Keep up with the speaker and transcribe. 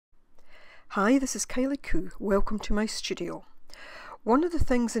Hi, this is Kylie Coo. Welcome to my studio. One of the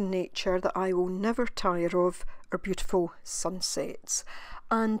things in nature that I will never tire of are beautiful sunsets.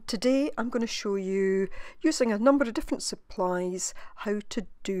 And today I'm going to show you, using a number of different supplies, how to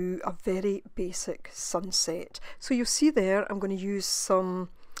do a very basic sunset. So you'll see there I'm going to use some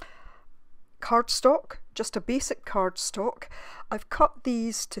cardstock, just a basic cardstock. I've cut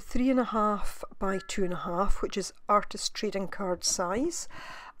these to 3.5 by 2.5, which is artist trading card size.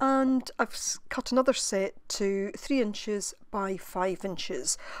 And I've cut another set to 3 inches by 5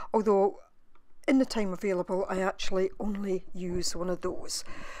 inches, although in the time available I actually only use one of those.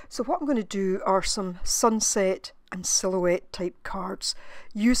 So what I'm going to do are some sunset and silhouette type cards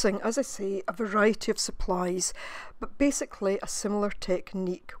using, as I say, a variety of supplies, but basically a similar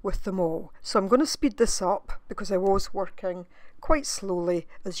technique with them all. So I'm going to speed this up because I was working quite slowly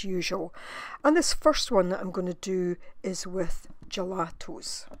as usual. And this first one that I'm going to do is with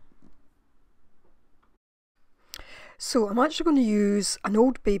gelatos. So I'm actually going to use an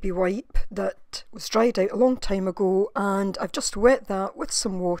old baby wipe that was dried out a long time ago, and I've just wet that with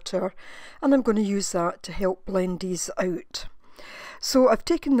some water, and I'm going to use that to help blend these out. So I've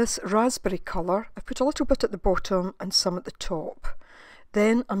taken this raspberry colour, I've put a little bit at the bottom and some at the top.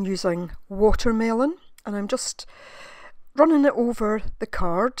 Then I'm using watermelon, and I'm just running it over the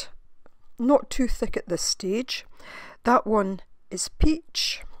card, not too thick at this stage. That one is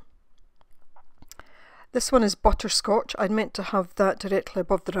peach. This one is butterscotch. I'd meant to have that directly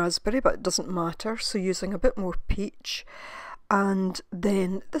above the raspberry, but it doesn't matter, so using a bit more peach. And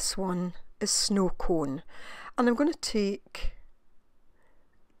then this one is snow cone. And I'm going to take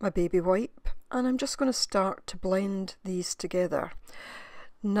my baby wipe and I'm just going to start to blend these together.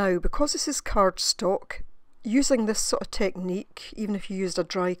 Now, because this is cardstock, using this sort of technique, even if you used a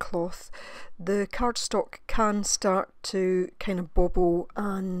dry cloth, the cardstock can start to kind of bobble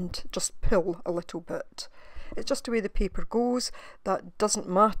and just pill a little bit. It's just the way the paper goes. That doesn't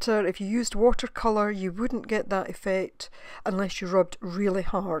matter. If you used watercolour, you wouldn't get that effect unless you rubbed really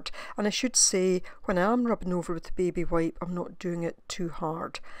hard. And I should say, when I am rubbing over with the baby wipe, I'm not doing it too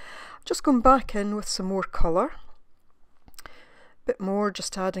hard. Just going back in with some more colour. Bit more,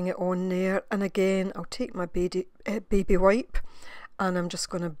 just adding it on there, and again I'll take my baby wipe and I'm just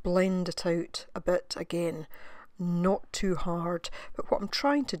going to blend it out a bit again, not too hard, but what I'm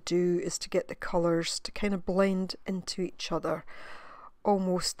trying to do is to get the colours to kind of blend into each other,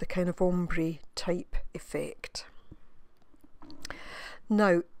 almost the kind of ombre type effect.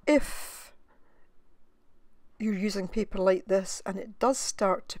 Now, if you're using paper like this and it does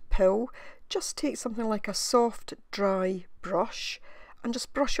start to pill, just take something like a soft dry brush and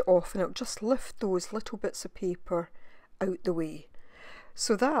just brush it off, and it'll just lift those little bits of paper out the way.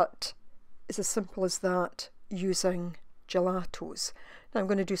 So that is as simple as that, using gelatos. Now I'm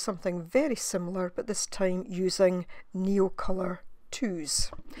going to do something very similar, but this time using Neocolor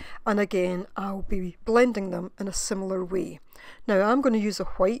 2s, and again I'll be blending them in a similar way. Now I'm going to use a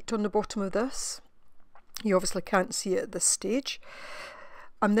white on the bottom of this. You obviously can't see it at this stage.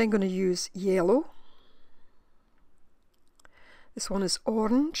 I'm then going to use yellow. This one is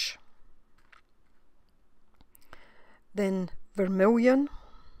orange. Then vermilion.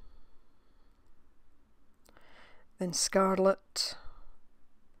 Then scarlet.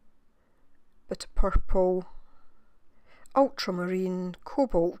 Bit of purple. Ultramarine,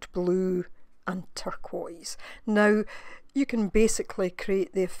 cobalt blue, and turquoise. Now, you can basically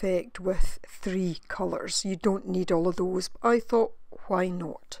create the effect with 3 colours. You don't need all of those, but I thought, why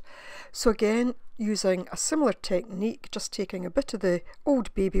not? So again, using a similar technique, just taking a bit of the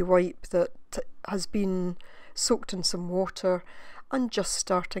old baby wipe that has been soaked in some water and just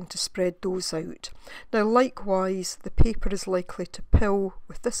starting to spread those out. Now likewise, the paper is likely to pill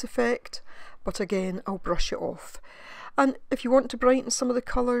with this effect, but again I'll brush it off. And if you want to brighten some of the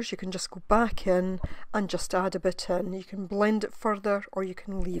colours, you can just go back in and just add a bit in. You can blend it further or you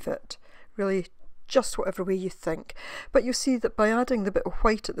can leave it. Really, just whatever way you think. But you see that by adding the bit of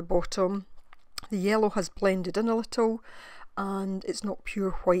white at the bottom, the yellow has blended in a little and it's not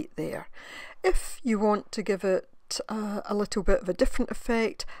pure white there. If you want to give it a little bit of a different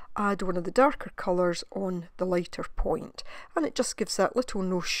effect, add one of the darker colours on the lighter point, and it just gives that little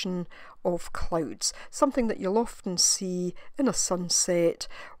notion of clouds, something that you'll often see in a sunset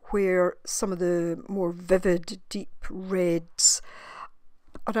where some of the more vivid deep reds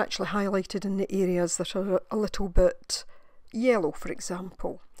are actually highlighted in the areas that are a little bit yellow, for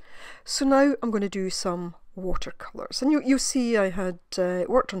example. So now I'm going to do some watercolours, and you'll see I had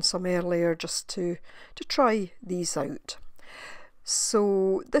worked on some earlier just to try these out.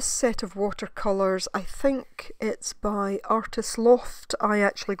 So this set of watercolours, I think it's by Artist Loft. I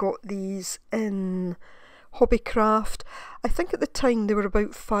actually got these in Hobbycraft. I think at the time they were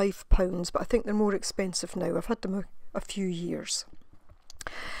about £5, but I think they're more expensive now. I've had them a few years.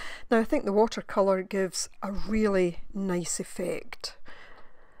 Now I think the watercolour gives a really nice effect.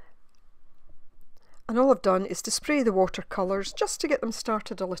 And all I've done is to spray the watercolours just to get them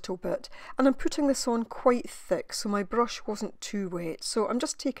started a little bit. And I'm putting this on quite thick so my brush wasn't too wet. So I'm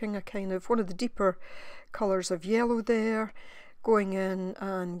just taking a kind of one of the deeper colours of yellow there, going in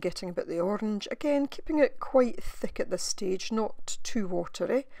and getting a bit of the orange. Again, keeping it quite thick at this stage, not too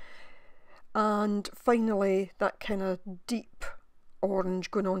watery. And finally that kind of deep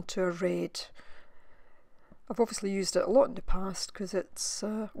orange going on to a red. I've obviously used it a lot in the past because it's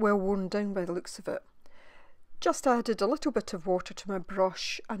well worn down by the looks of it. Just added a little bit of water to my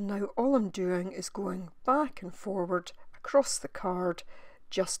brush, and now all I'm doing is going back and forward across the card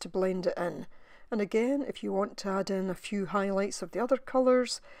just to blend it in. And again, if you want to add in a few highlights of the other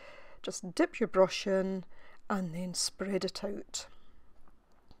colours, just dip your brush in and then spread it out.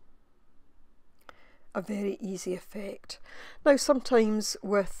 A very easy effect. Now sometimes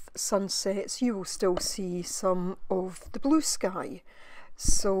with sunsets you will still see some of the blue sky.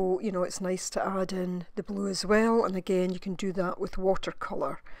 So, you know, it's nice to add in the blue as well, and again you can do that with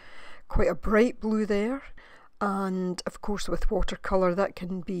watercolour. Quite a bright blue there, and of course with watercolour that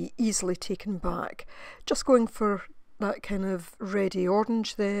can be easily taken back. Just going for that kind of reddy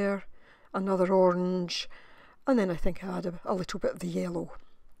orange there, another orange, and then I think I add a little bit of the yellow.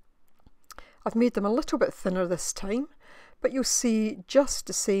 I've made them a little bit thinner this time, but you'll see just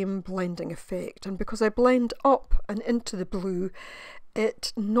the same blending effect, and because I blend up and into the blue,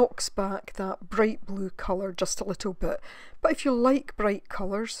 it knocks back that bright blue colour just a little bit. But if you like bright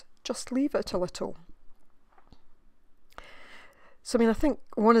colours, just leave it a little. So I mean, I think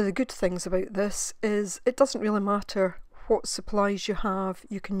one of the good things about this is it doesn't really matter what supplies you have,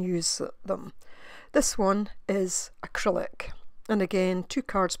 you can use them. This one is acrylic, and again 2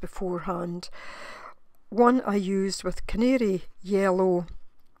 cards beforehand. One I used with canary yellow,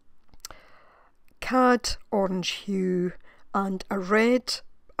 cad orange hue and a red,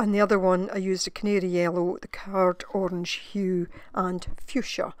 and the other one I used a canary yellow, the card orange hue and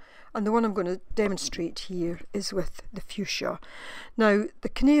fuchsia. And the one I'm going to demonstrate here is with the fuchsia. Now the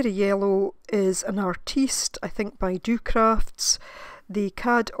canary yellow is an Artiste, I think by Do Crafts. The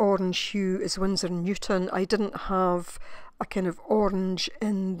cad orange hue is Winsor & Newton. I didn't have a kind of orange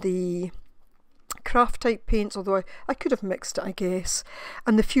in the craft type paints, although I could have mixed it, I guess.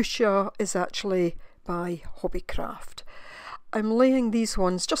 And the fuchsia is actually by Hobbycraft. I'm laying these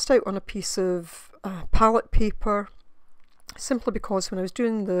ones just out on a piece of palette paper, simply because when I was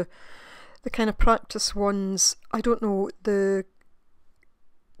doing the kind of practice ones, I don't know, the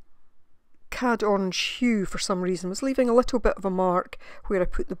cad orange hue for some reason was leaving a little bit of a mark where I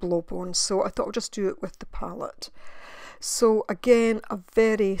put the blob on, so I thought I'll just do it with the palette. So again, a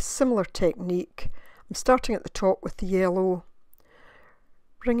very similar technique. I'm starting at the top with the yellow,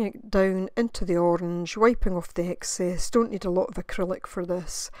 bringing it down into the orange, wiping off the excess. Don't need a lot of acrylic for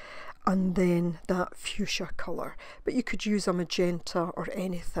this. And then that fuchsia colour. But you could use a magenta or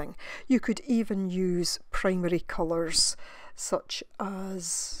anything. You could even use primary colours such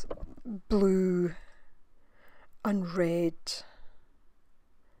as blue and red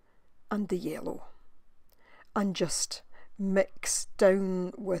and the yellow. And just mix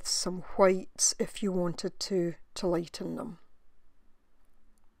down with some whites if you wanted to lighten them.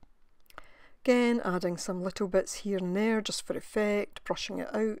 Again, adding some little bits here and there just for effect, brushing it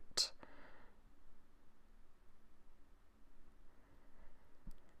out.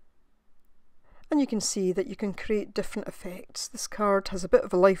 And you can see that you can create different effects. This card has a bit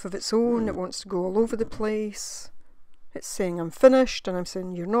of a life of its own. It wants to go all over the place. It's saying I'm finished, and I'm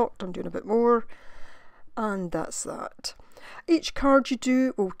saying you're not, I'm doing a bit more. And that's that. Each card you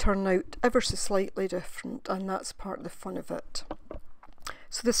do will turn out ever so slightly different, and that's part of the fun of it.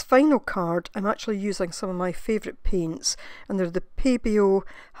 So this final card, I'm actually using some of my favourite paints, and they're the Pebeo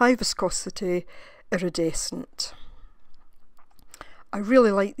High Viscosity Iridescent. I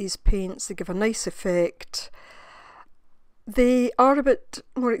really like these paints, they give a nice effect. They are a bit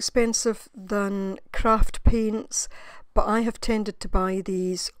more expensive than craft paints, but I have tended to buy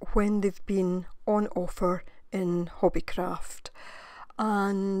these when they've been on offer in Hobbycraft,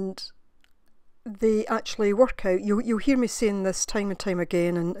 and they actually work out. You'll hear me saying this time and time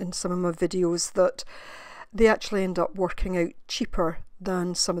again in some of my videos that they actually end up working out cheaper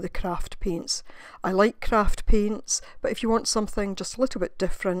than some of the craft paints. I like craft paints, but if you want something just a little bit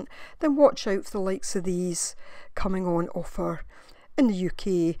different, then watch out for the likes of these coming on offer in the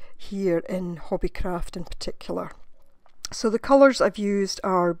UK here in Hobbycraft in particular. So the colours I've used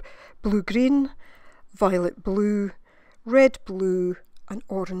are blue-green, violet blue, red blue and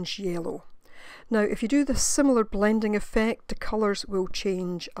orange yellow. Now if you do this similar blending effect, the colours will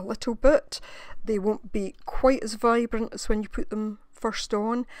change a little bit. They won't be quite as vibrant as when you put them first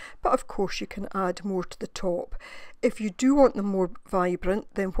on, but of course you can add more to the top. If you do want them more vibrant,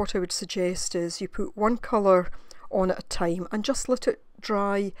 then what I would suggest is you put one colour on at a time and just let it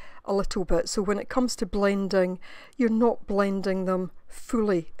dry a little bit, so when it comes to blending you're not blending them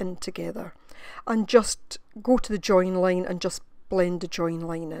fully in together, and just go to the join line and just blend the join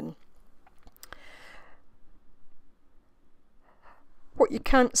line in. What you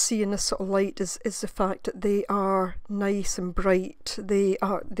can't see in this sort of light is the fact that they are nice and bright. They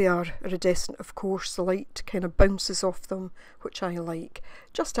are iridescent, of course. The light kind of bounces off them, which I like.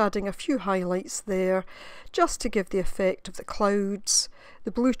 Just adding a few highlights there, just to give the effect of the clouds. The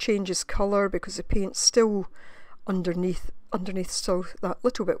blue changes colour because the paint's still underneath still that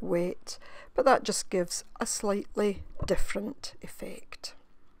little bit wet, but that just gives a slightly different effect.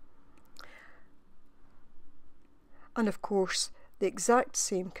 And of course, the exact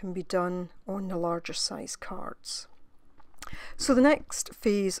same can be done on the larger size cards. So the next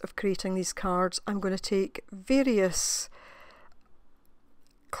phase of creating these cards, I'm going to take various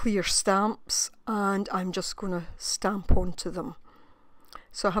clear stamps and I'm just going to stamp onto them.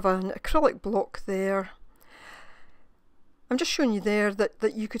 So I have an acrylic block there. I'm just showing you there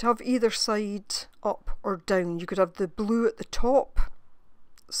that you could have either side up or down. You could have the blue at the top,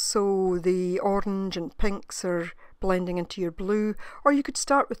 so the orange and pinks are blending into your blue, or you could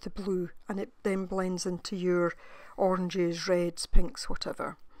start with the blue and it then blends into your oranges, reds, pinks,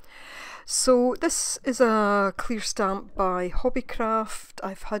 whatever. So this is a clear stamp by Hobbycraft.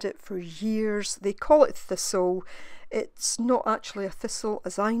 I've had it for years. They call it Thistle. It's not actually a thistle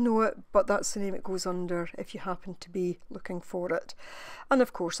as I know it, but that's the name it goes under if you happen to be looking for it. And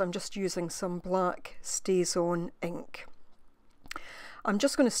of course I'm just using some black StazOn ink. I'm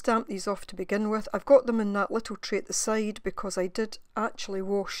just going to stamp these off to begin with. I've got them in that little tray at the side because I did actually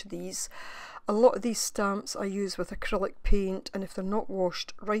wash these. A lot of these stamps I use with acrylic paint, and if they're not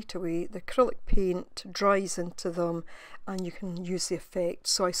washed right away, the acrylic paint dries into them and you can use the effect.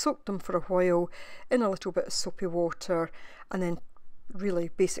 So I soaked them for a while in a little bit of soapy water and then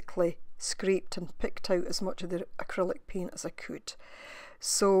really basically scraped and picked out as much of the acrylic paint as I could.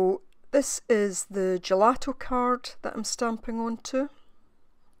 So this is the gelato card that I'm stamping onto.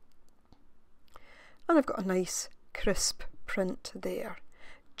 And I've got a nice crisp print there.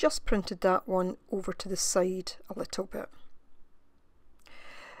 Just printed that one over to the side a little bit.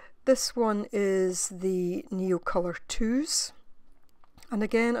 This one is the Neocolor 2s. And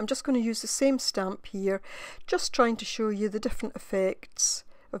again, I'm just going to use the same stamp here, just trying to show you the different effects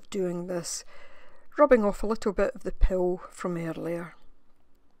of doing this, rubbing off a little bit of the pill from earlier.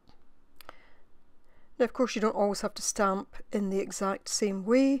 Now, of course, you don't always have to stamp in the exact same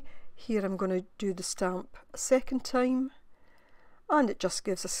way. Here I'm going to do the stamp a second time and it just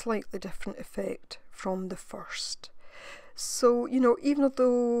gives a slightly different effect from the first. So, you know, even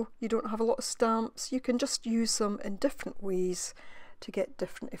though you don't have a lot of stamps, you can just use them in different ways to get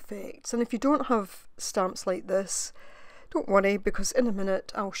different effects. And if you don't have stamps like this, don't worry, because in a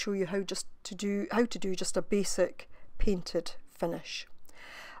minute I'll show you how to do just a basic painted finish.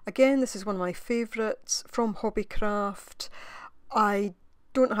 Again, this is one of my favourites from Hobbycraft. I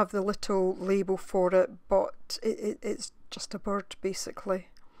don't have the little label for it, but it's just a bird basically.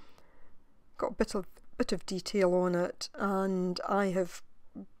 Got a bit of detail on it, and I have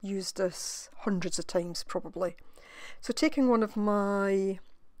used this hundreds of times probably. So taking one of my,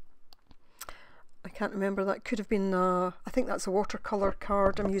 I can't remember, that could have been I think that's a watercolour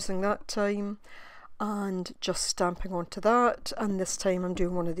card I'm using that time, and just stamping onto that, and this time I'm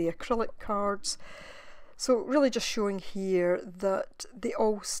doing one of the acrylic cards. So really just showing here that they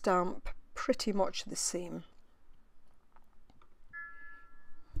all stamp pretty much the same.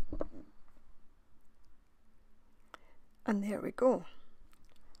 And there we go.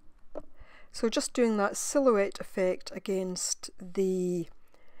 So just doing that silhouette effect against the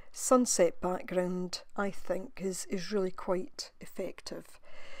sunset background, I think is really quite effective.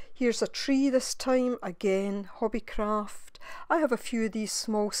 Here's a tree this time, again Hobbycraft. I have a few of these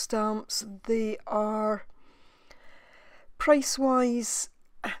small stamps. They are, price-wise,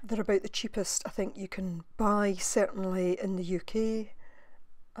 they're about the cheapest I think you can buy, certainly in the UK,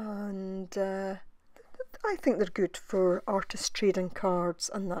 and I think they're good for artists trading cards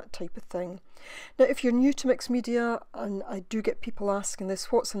and that type of thing. Now, if you're new to mixed media, and I do get people asking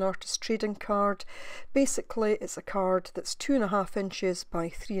this, what's an artist trading card? Basically, it's a card that's 2.5 inches by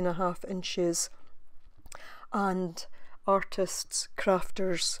 3.5 inches, and artists,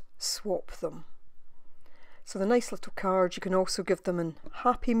 crafters swap them. So the nice little cards, you can also give them in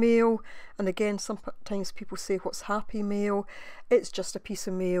Happy Mail. And again, sometimes people say, what's Happy Mail? It's just a piece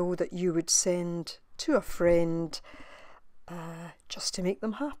of mail that you would send to a friend just to make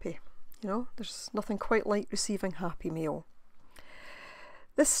them happy. You know, there's nothing quite like receiving Happy Mail.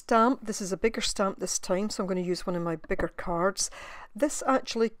 This stamp, this is a bigger stamp this time, so I'm going to use one of my bigger cards. This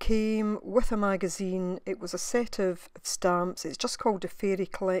actually came with a magazine. It was a set of stamps. It's just called the Fairy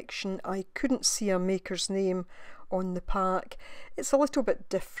Collection. I couldn't see a maker's name on the pack. It's a little bit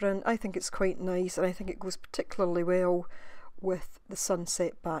different. I think it's quite nice, and I think it goes particularly well with the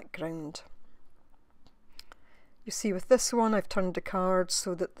sunset background. You see with this one, I've turned the cards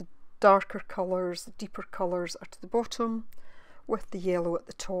so that the darker colours, the deeper colours are to the bottom, with the yellow at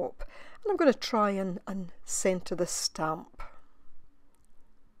the top. And I'm going to try and centre this stamp.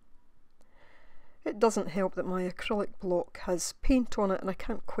 It doesn't help that my acrylic block has paint on it and I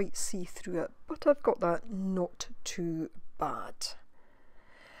can't quite see through it, but I've got that not too bad.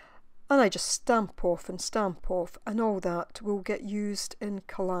 And I just stamp off, and all that will get used in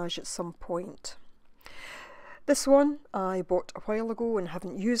collage at some point. This one I bought a while ago and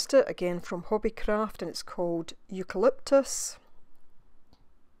haven't used it, again from Hobbycraft, and it's called Eucalyptus.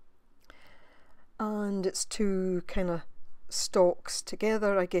 And it's two kind of stalks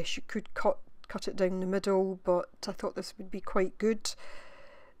together. I guess you could cut it down the middle, but I thought this would be quite good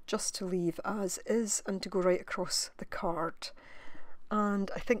just to leave as is and to go right across the card. And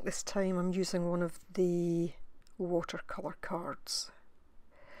I think this time I'm using one of the watercolour cards.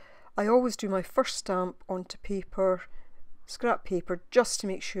 I always do my first stamp onto paper, scrap paper, just to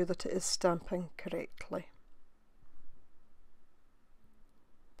make sure that it is stamping correctly.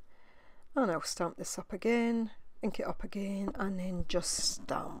 And I'll stamp this up again, ink it up again, and then just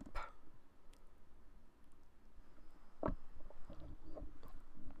stamp.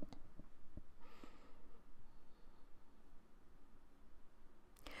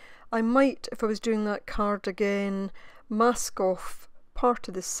 I might, if I was doing that card again, mask off part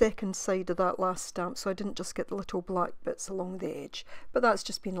of the second side of that last stamp so I didn't just get the little black bits along the edge, but that's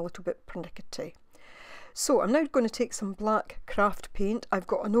just been a little bit pernickety. So I'm now going to take some black craft paint. I've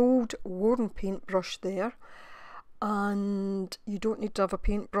got an old worn paintbrush there, and you don't need to have a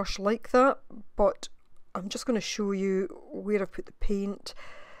paintbrush like that, but I'm just going to show you where I've put the paint.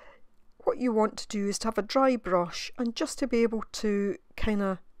 What you want to do is to have a dry brush and just to be able to kind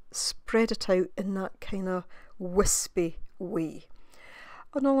of spread it out in that kind of wispy way.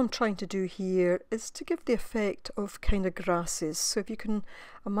 And all I'm trying to do here is to give the effect of kind of grasses. So if you can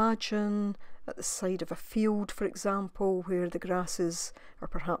imagine at the side of a field, for example, where the grasses are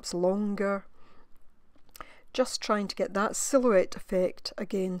perhaps longer, just trying to get that silhouette effect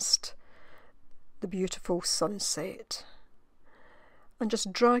against the beautiful sunset. And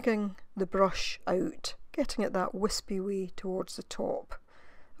just dragging the brush out, getting it that wispy way towards the top.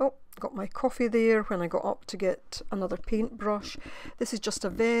 Oh, got my coffee there when I got up to get another paintbrush. This is just a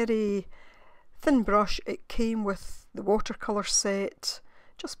very thin brush. It came with the watercolour set,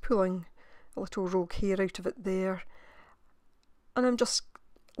 just pulling a little rogue hair out of it there. And I'm just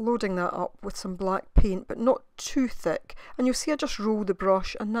loading that up with some black paint, but not too thick. And you'll see I just roll the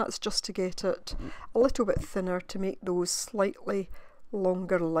brush, and that's just to get it a little bit thinner, to make those slightly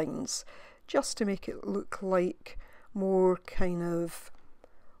longer lines, just to make it look like more kind of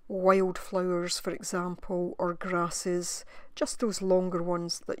wildflowers, for example, or grasses, just those longer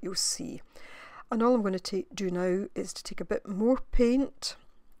ones that you'll see. And all I'm going to do now is to take a bit more paint,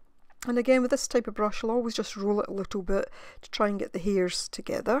 and again with this type of brush I'll always just roll it a little bit to try and get the hairs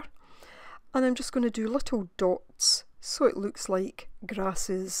together, and I'm just going to do little dots so it looks like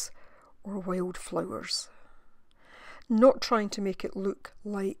grasses or wildflowers, not trying to make it look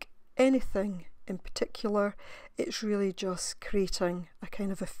like anything in particular. It's really just creating a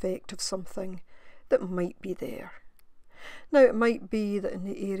kind of effect of something that might be there. Now it might be that in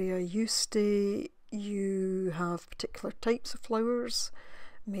the area you stay you have particular types of flowers.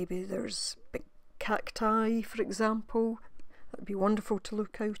 Maybe there's big cacti, for example. That'd be wonderful to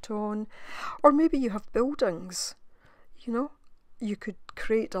look out on. Or maybe you have buildings, you know. You could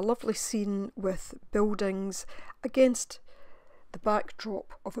create a lovely scene with buildings against the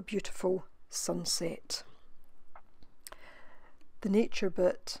backdrop of a beautiful sunset. The nature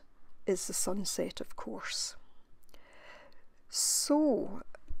bit is the sunset, of course. So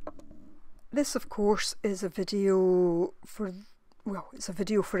This, of course, is a video for, well, it's a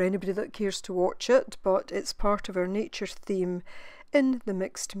video for anybody that cares to watch it, but it's part of our nature theme in the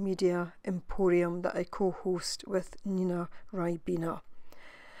Mixed Media Emporium that I co-host with Nina Ribena.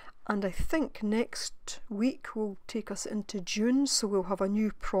 And I think next week will take us into June, so we'll have a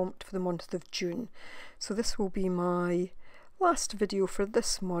new prompt for the month of June. So this will be my last video for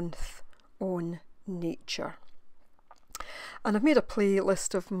this month on nature. And I've made a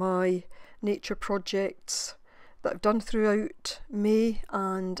playlist of my nature projects that I've done throughout May,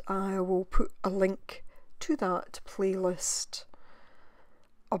 and I will put a link to that playlist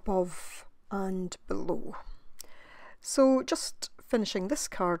above and below. So just finishing this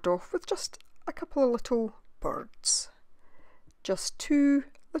card off with just a couple of little birds, just 2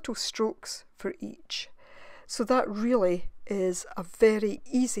 little strokes for each. So that really is a very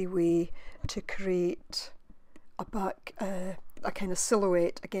easy way to create a kind of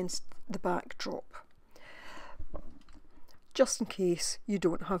silhouette against the backdrop, just in case you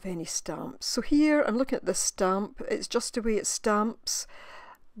don't have any stamps. So here I'm looking at this stamp, it's just the way it stamps.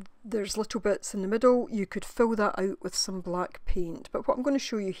 There's little bits in the middle. You could fill that out with some black paint, but what I'm going to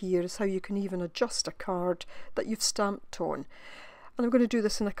show you here is how you can even adjust a card that you've stamped on. And I'm going to do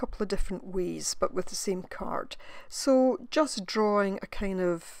this in a couple of different ways, but with the same card. So just drawing a kind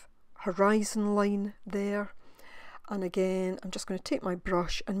of horizon line there. And again, I'm just going to take my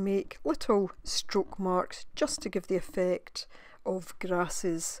brush and make little stroke marks just to give the effect of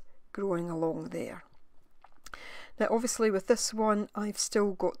grasses growing along there. Now obviously with this one, I've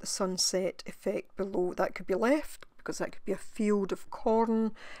still got the sunset effect below. That could be left because that could be a field of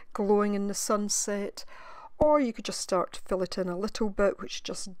corn glowing in the sunset. Or you could just start to fill it in a little bit, which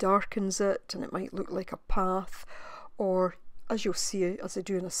just darkens it and it might look like a path. Or as you'll see, as I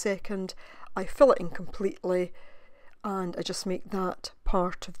do in a second, I fill it in completely and I just make that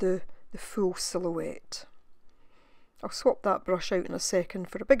part of the full silhouette. I'll swap that brush out in a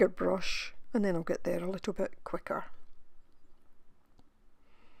second for a bigger brush and then I'll get there a little bit quicker.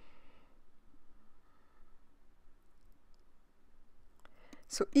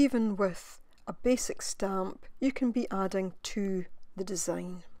 So even with a basic stamp, you can be adding to the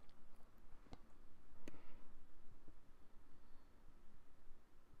design.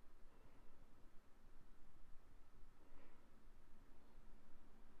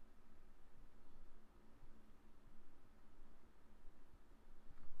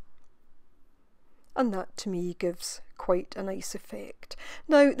 And that to me gives quite a nice effect.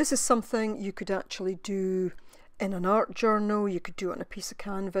 Now this is something you could actually do in an art journal, you could do it on a piece of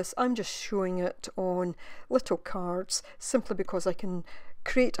canvas. I'm just showing it on little cards simply because I can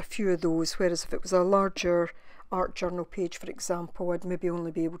create a few of those, whereas if it was a larger art journal page, for example, I'd maybe only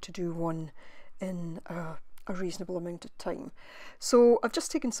be able to do one in a reasonable amount of time. So I've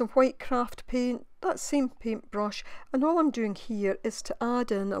just taken some white craft paint, that same paintbrush, and all I'm doing here is to add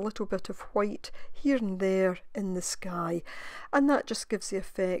in a little bit of white here and there in the sky, and that just gives the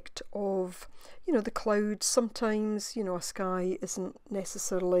effect of, you know, the clouds. Sometimes, you know, a sky isn't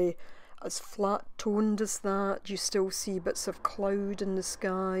necessarily as flat toned as that, you still see bits of cloud in the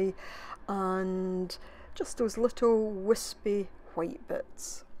sky and just those little wispy white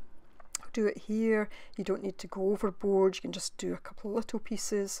bits. Do it here, you don't need to go overboard, you can just do a couple of little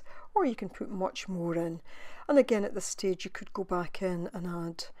pieces, or you can put much more in. And again at this stage you could go back in and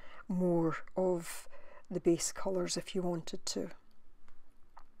add more of the base colours if you wanted to.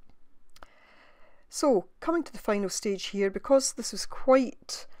 So coming to the final stage here, because this is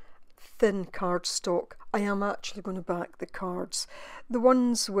quite thin cardstock, I am actually going to back the cards. The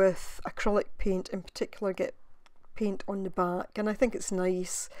ones with acrylic paint in particular get paint on the back, and I think it's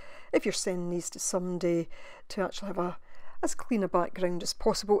nice if you're sending these to somebody to actually have as clean a background as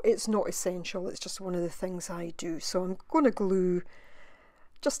possible. It's not essential, it's just one of the things I do. So I'm going to glue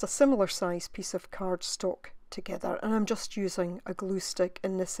just a similar size piece of cardstock together, and I'm just using a glue stick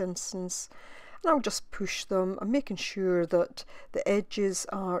in this instance, and I'll just push them. I'm making sure that the edges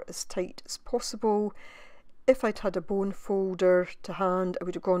are as tight as possible. If I'd had a bone folder to hand, I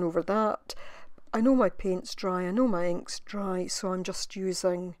would have gone over that. I know my paint's dry, I know my ink's dry, so I'm just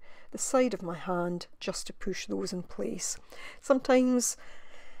using the side of my hand just to push those in place. Sometimes,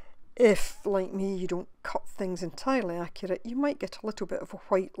 if like me you don't cut things entirely accurate, you might get a little bit of a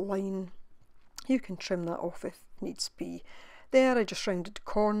white line. You can trim that off if needs be. There I just rounded the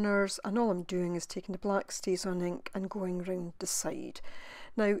corners, and all I'm doing is taking the black StazOn ink and going round the side.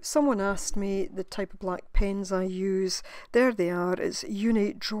 Now someone asked me the type of black pens I use. There they are, it's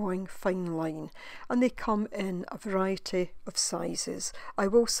Uni Drawing Fine Line, and they come in a variety of sizes. I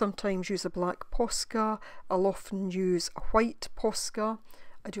will sometimes use a black Posca, I'll often use a white Posca,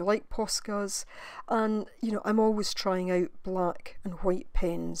 I do like Poscas, and you know, I'm always trying out black and white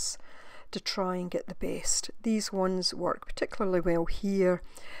pens to try and get the best. These ones work particularly well here.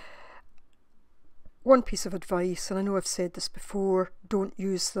 One piece of advice, and I know I've said this before, don't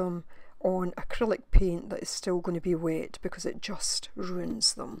use them on acrylic paint that is still going to be wet because it just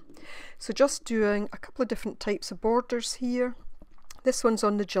ruins them. So just doing a couple of different types of borders here. This one's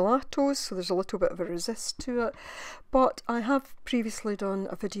on the gelatos, so there's a little bit of a resist to it, but I have previously done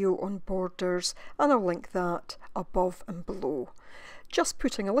a video on borders and I'll link that above and below. Just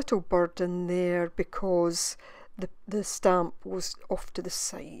putting a little bird in there because the stamp was off to the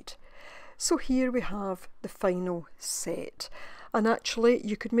side. So here we have the final set, and actually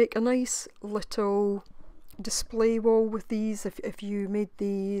you could make a nice little display wall with these if you made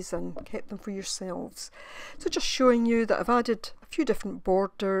these and kept them for yourselves. So just showing you that I've added a few different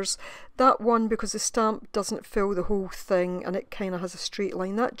borders. That one, because the stamp doesn't fill the whole thing and it kind of has a straight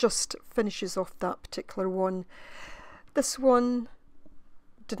line, that just finishes off that particular one. This one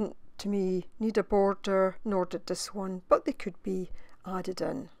didn't, to me, need a border, nor did this one, but they could be added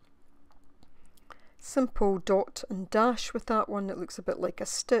in. Simple dot and dash with that one. It looks a bit like a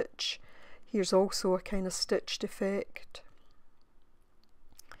stitch. Here's also a kind of stitched effect.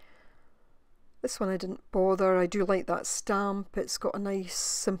 This one I didn't bother. I do like that stamp. It's got a nice,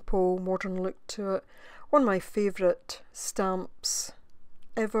 simple, modern look to it. One of my favourite stamps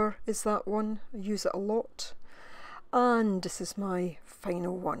ever is that one. I use it a lot. And this is my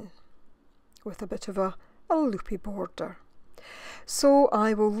final one with a bit of a loopy border. So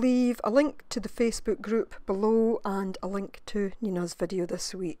I will leave a link to the Facebook group below and a link to Nina's video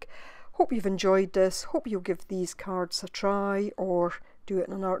this week. Hope you've enjoyed this. Hope you'll give these cards a try or do it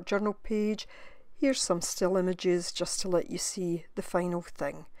in an art journal page. Here's some still images just to let you see the final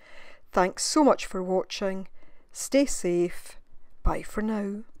thing. Thanks so much for watching. Stay safe. Bye for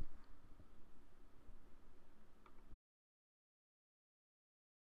now.